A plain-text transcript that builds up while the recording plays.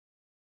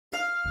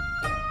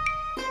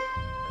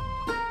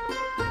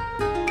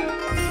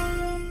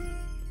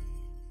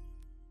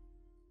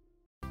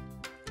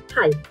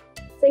Hi,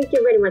 thank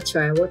you very much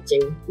for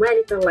watching My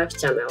Little Life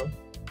channel.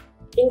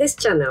 In this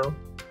channel,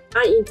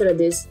 I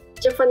introduce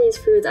Japanese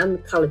food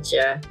and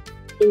culture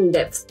in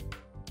depth.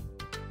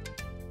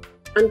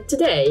 And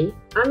today,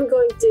 I'm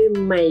going to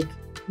make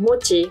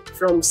mochi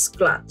from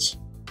scratch.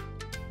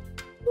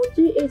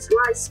 Mochi is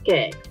rice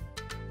cake.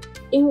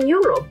 In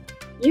Europe,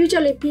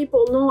 usually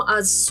people know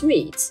as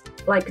sweets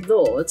like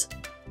those,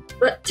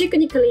 but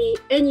technically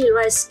any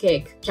rice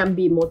cake can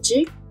be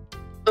mochi,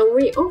 and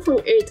we often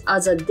eat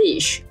as a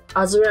dish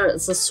as well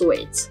as a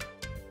sweet.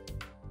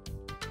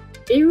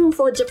 Even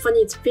for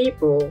Japanese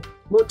people,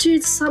 mochi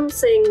is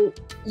something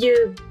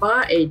you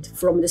buy it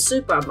from the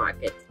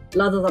supermarket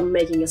rather than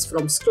making it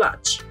from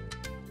scratch.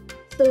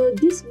 So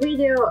this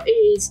video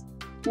is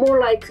more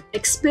like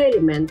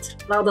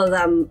experiment rather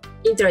than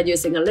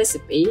introducing a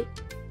recipe,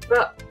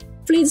 but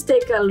please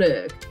take a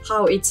look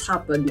how it's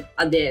happened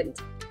at the end.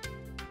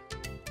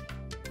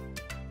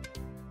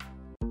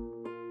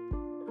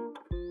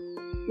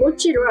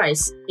 Mochi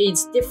rice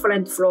is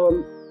different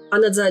from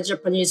another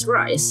Japanese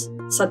rice,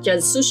 such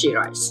as sushi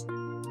rice.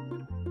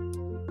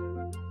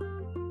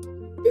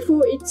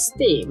 Before it's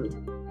steamed,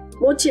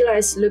 mochi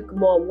rice look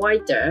more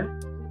whiter,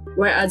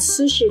 whereas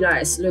sushi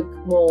rice look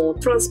more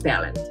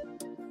transparent.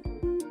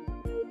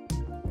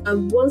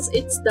 And once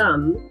it's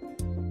done,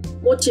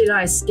 mochi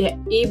rice get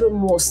even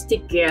more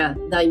stickier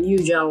than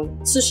usual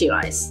sushi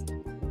rice.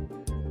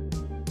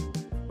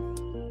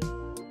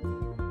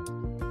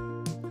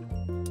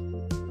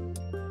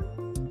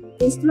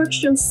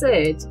 Instructions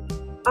said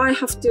I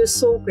have to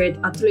soak it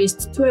at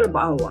least 12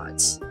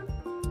 hours.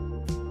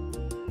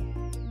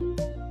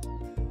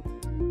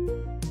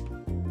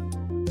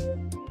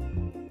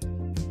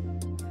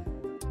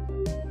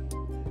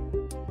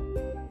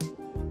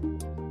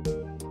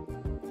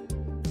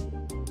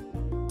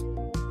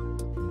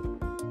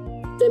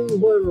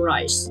 Then boil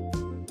rice.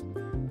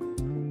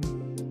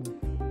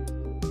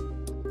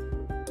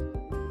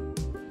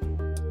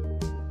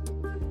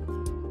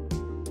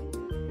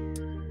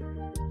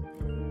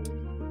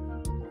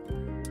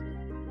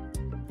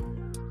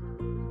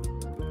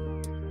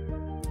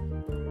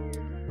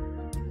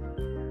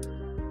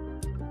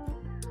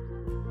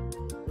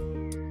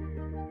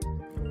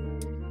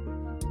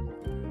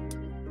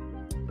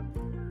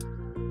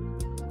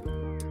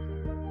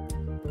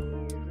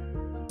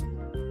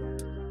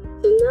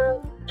 So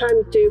now,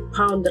 time to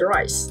pound the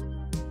rice.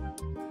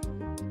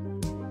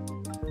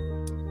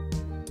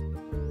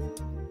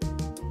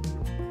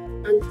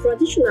 And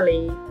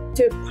traditionally,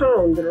 to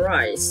pound the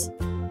rice,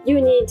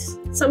 you need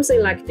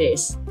something like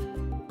this.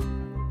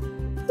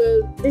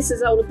 So this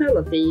is an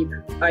alternative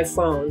I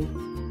found.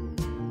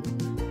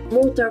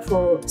 Mortar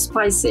for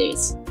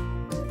spices.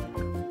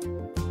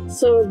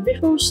 So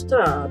before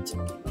start,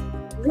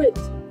 wet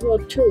your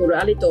tool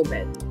a little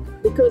bit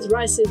because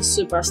rice is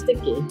super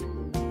sticky.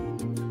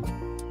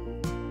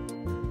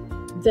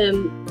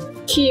 Then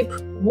keep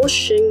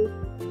washing,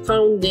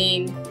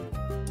 pounding,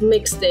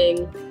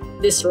 mixing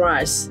this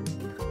rice.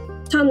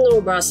 Turn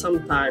over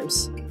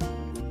sometimes.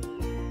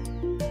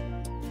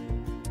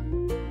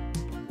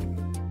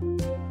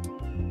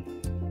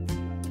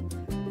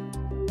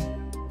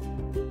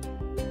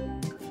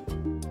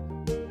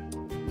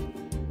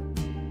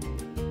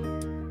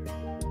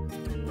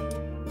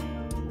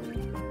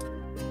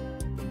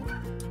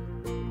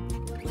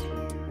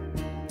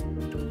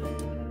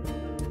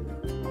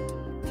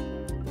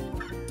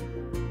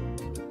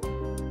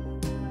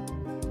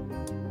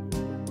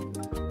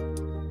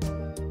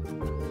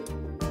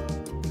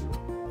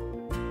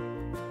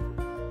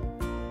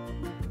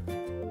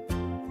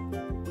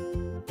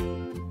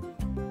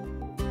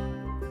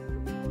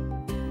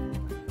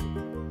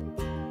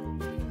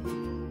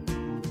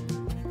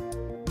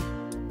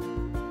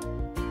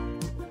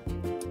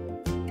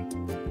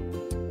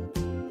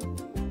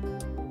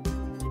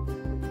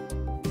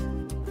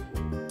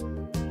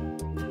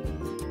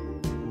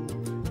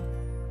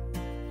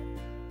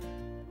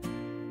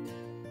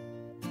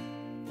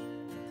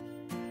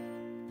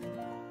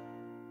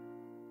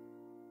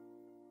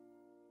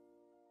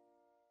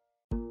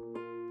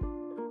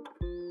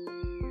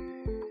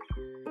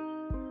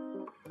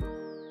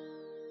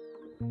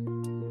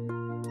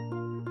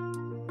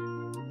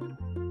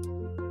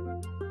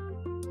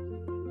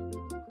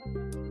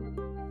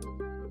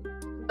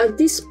 At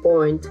this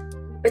point,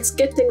 it's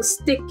getting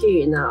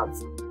sticky enough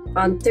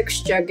and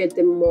texture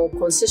getting more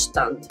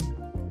consistent.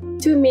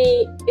 To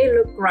me, it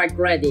looked like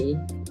ready.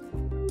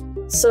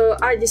 So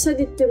I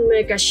decided to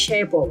make a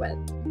shape of it.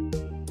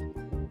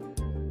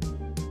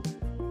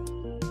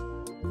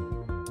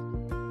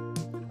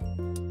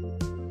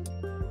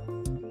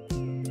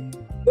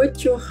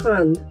 Wet your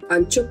hand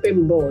and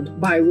chopping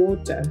board by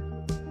water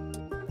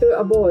to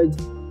avoid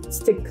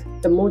stick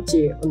the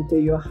mochi onto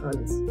your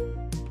hands.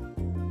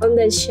 And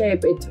then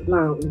shape it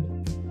round.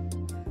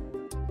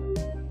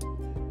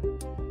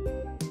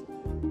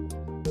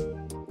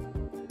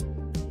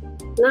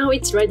 Now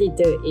it's ready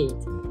to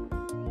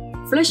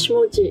eat. Fresh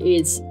mochi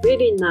is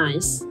really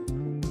nice,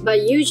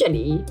 but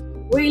usually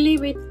we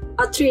leave it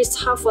at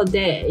least half a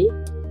day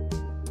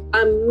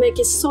and make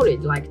it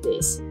solid like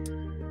this.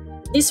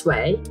 This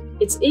way,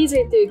 it's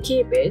easy to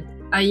keep it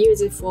and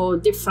use it for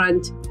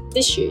different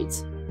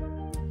dishes.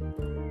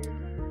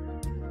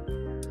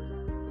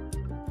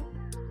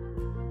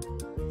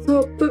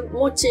 So put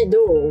mochi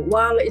dough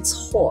while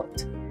it's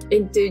hot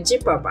into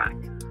zipper bag.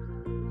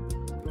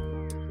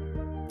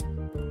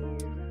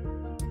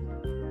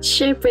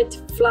 Shape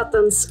it flat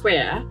and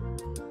square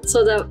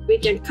so that we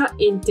can cut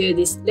into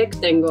these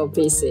rectangle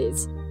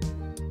pieces.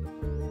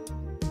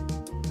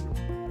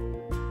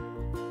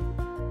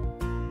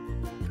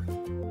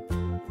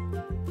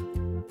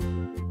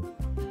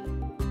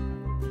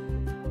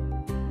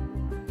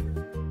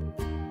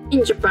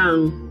 In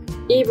Japan,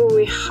 even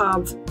we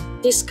have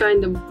this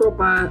kind of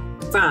proper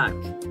bag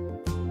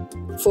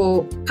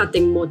for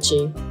cutting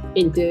mochi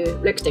into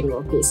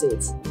rectangle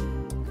pieces.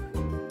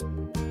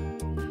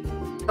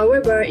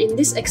 However, in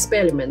this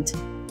experiment,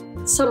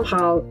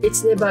 somehow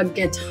it's never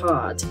get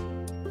hard.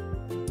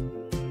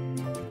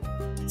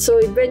 So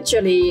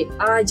eventually,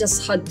 I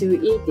just had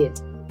to eat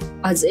it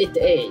as it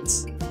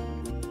is.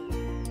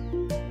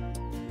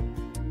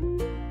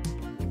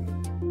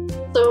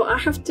 So I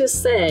have to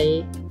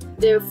say,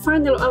 the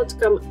final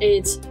outcome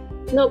is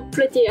not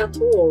pretty at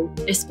all,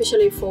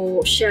 especially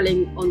for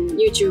sharing on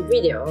YouTube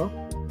video,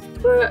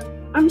 but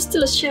I'm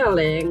still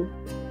sharing,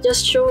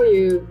 just show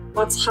you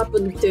what's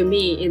happened to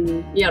me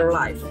in real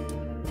life.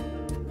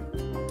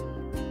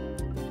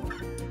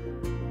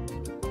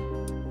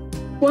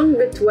 One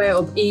good way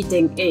of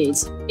eating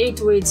is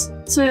eat with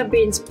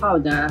soybeans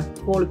powder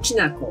called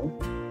kinako.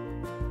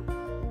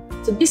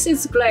 So this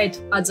is great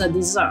as a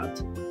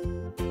dessert.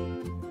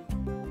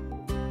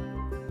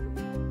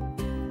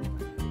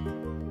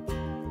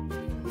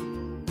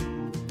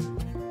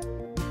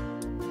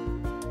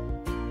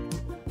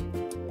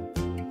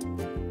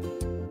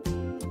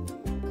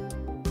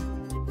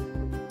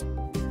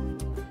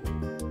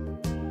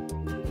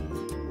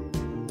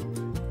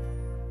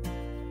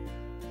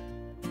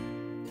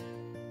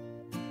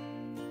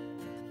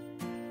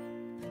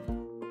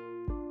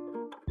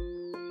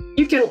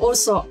 You can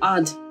also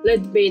add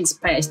red beans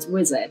paste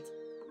with it.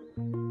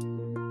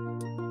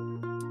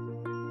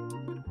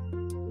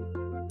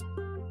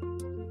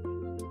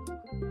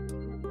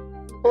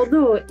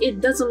 Although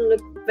it doesn't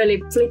look very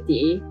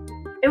pretty,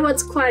 it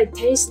was quite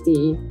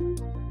tasty.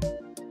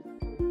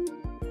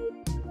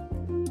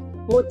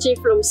 Mochi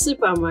from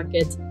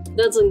supermarket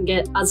doesn't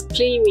get as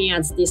creamy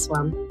as this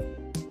one.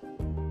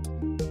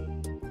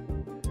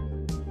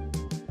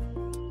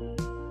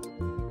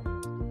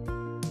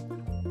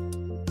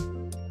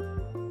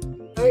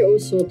 I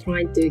also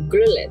tried to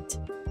grill it.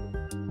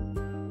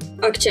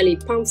 Actually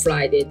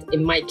pan-fried it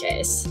in my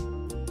case.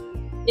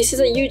 This is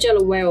a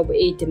usual way of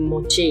eating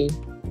mochi.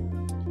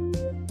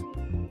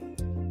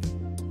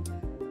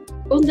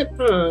 On the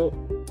pan,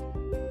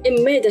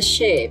 it made a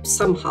shape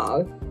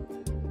somehow.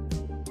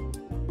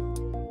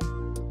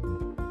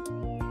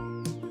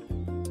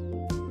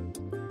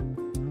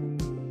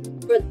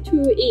 But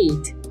to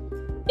eat,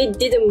 it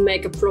didn't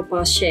make a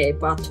proper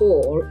shape at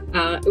all.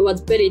 It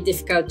was very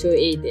difficult to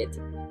eat it.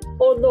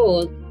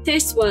 Although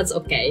taste was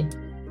okay.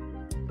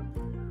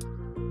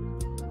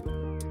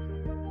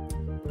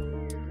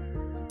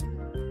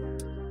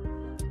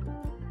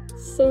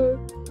 So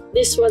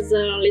this was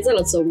the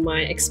results of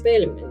my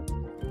experiment.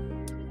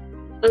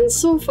 And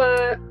so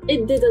far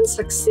it didn't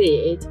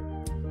succeed.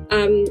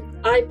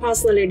 I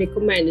personally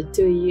recommend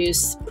to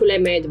use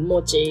pre-made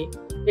mochi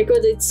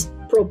because it's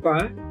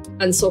proper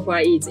and so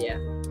far easier.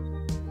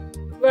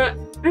 But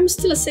I'm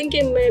still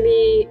thinking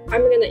maybe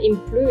I'm gonna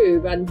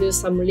improve and do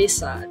some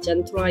research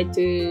and try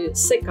to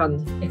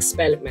second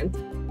experiment.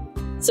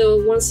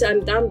 So once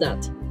I'm done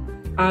that,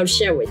 I'll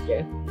share with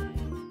you.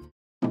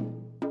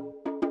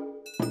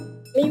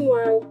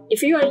 Meanwhile,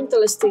 if you are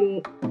interested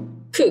in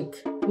cook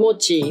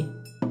mochi,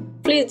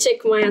 please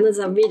check my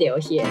another video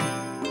here.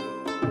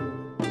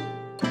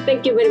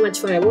 Thank you very much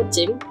for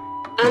watching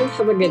and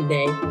have a good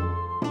day.